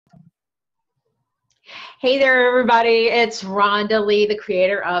Hey there, everybody. It's Rhonda Lee, the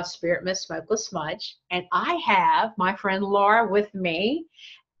creator of Spirit Mist Smokeless Smudge. And I have my friend Laura with me.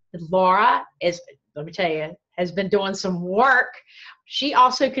 Laura is, let me tell you, has been doing some work. She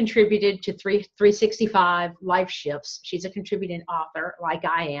also contributed to 365 Life Shifts. She's a contributing author like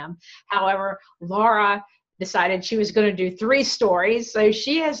I am. However, Laura decided she was going to do 3 stories. So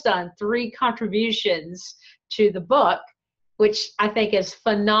she has done 3 contributions to the book, which I think is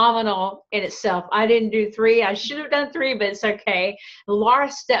phenomenal in itself. I didn't do 3. I should have done 3, but it's okay.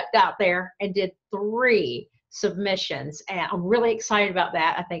 Laura stepped out there and did 3 submissions, and I'm really excited about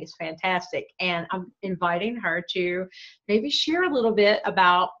that. I think it's fantastic. And I'm inviting her to maybe share a little bit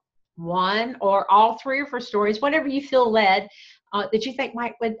about one or all 3 of her stories, whatever you feel led, that you think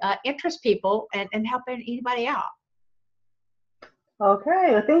would interest people and help anybody out.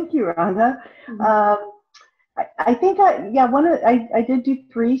 Okay, well, thank you, Rhonda. I think I did do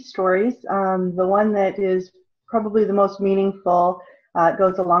 3 stories. The one that is probably the most meaningful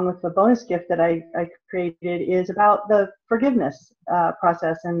goes along with the bonus gift that I created, is about the forgiveness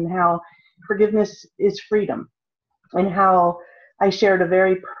process and how forgiveness is freedom, and how I shared a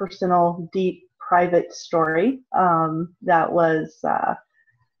very personal, deep, private story that was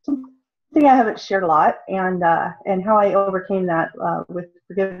something I haven't shared a lot, and how I overcame that with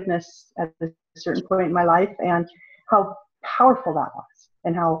forgiveness at a certain point in my life, and how powerful that was,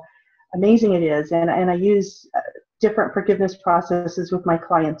 and how amazing it is. And I use different forgiveness processes with my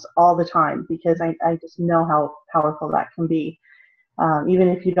clients all the time, because I just know how powerful that can be. Even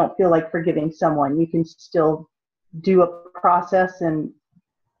if you don't feel like forgiving someone, you can still do a process and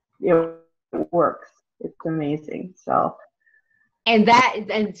it works. It's amazing. So. And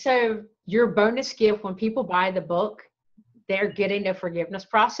so your bonus gift, when people buy the book, they're getting a forgiveness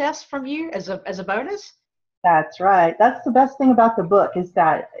process from you as a bonus? That's right. That's the best thing about the book, is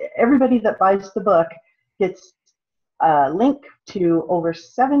that everybody that buys the book gets a link to over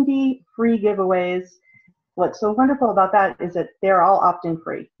 70 free giveaways. What's so wonderful about that is that they're all opt-in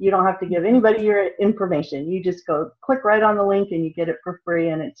free. You don't have to give anybody your information. You just go click right on the link and you get it for free,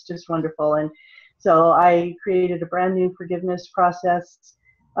 and it's just wonderful. And so I created a brand new forgiveness process,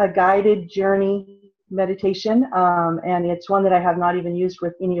 a guided journey meditation, and it's one that I have not even used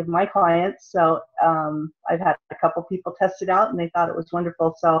with any of my clients. So I've had a couple people test it out and they thought it was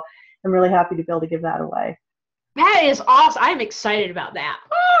wonderful. So I'm really happy to be able to give that away. That is awesome. I'm excited about that.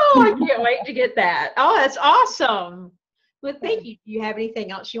 Oh, I can't wait to get that. Oh, that's awesome. Well, thank you. Do you have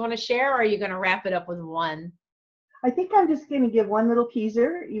anything else you want to share, or are you going to wrap it up with one? I think I'm just going to give one little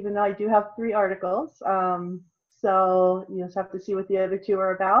teaser, even though I do have 3 articles. So you just have to see what the other 2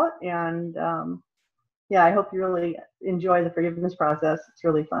 are about. And yeah, I hope you really enjoy the forgiveness process. It's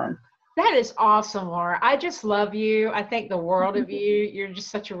really fun. That is awesome, Laura. I just love you. I think the world of you. You're just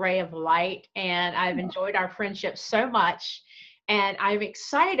such a ray of light, and I've enjoyed our friendship so much. And I'm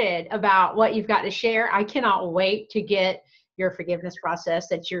excited about what you've got to share. I cannot wait to get your forgiveness process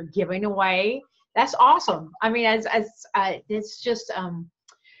that you're giving away. That's awesome. I mean, it's just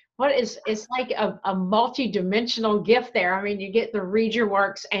it's like a multi-dimensional gift there. I mean, you get to read your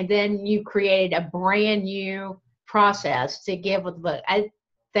works, and then you created a brand new process to give with the book.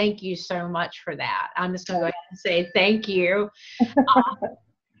 Thank you so much for that. I'm just going to go ahead and say thank you.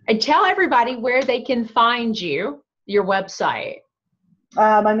 And tell everybody where they can find you, your website.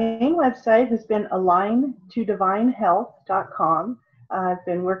 My main website has been aligntoDivineHealth.com. I've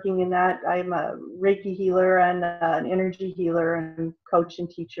been working in that. I'm a Reiki healer and an energy healer and coach and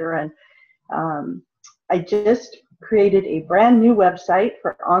teacher. And I just created a brand new website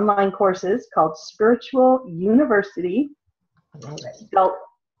for online courses called Spiritual University, spelled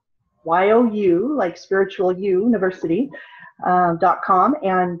YOU, like spiritual university.com.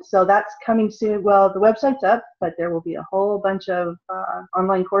 And so that's coming soon. Well, the website's up, but there will be a whole bunch of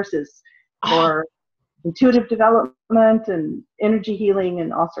online courses for intuitive development and energy healing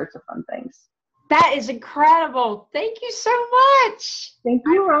and all sorts of fun things. That is incredible. Thank you so much. Thank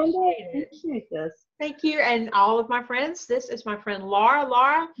you, Rhonda. I appreciate this. Thank you. And all of my friends, this is my friend Laura.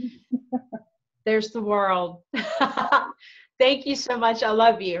 Laura, there's the world. Thank you so much. I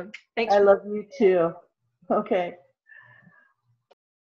love you. Thanks. I love you too. Okay.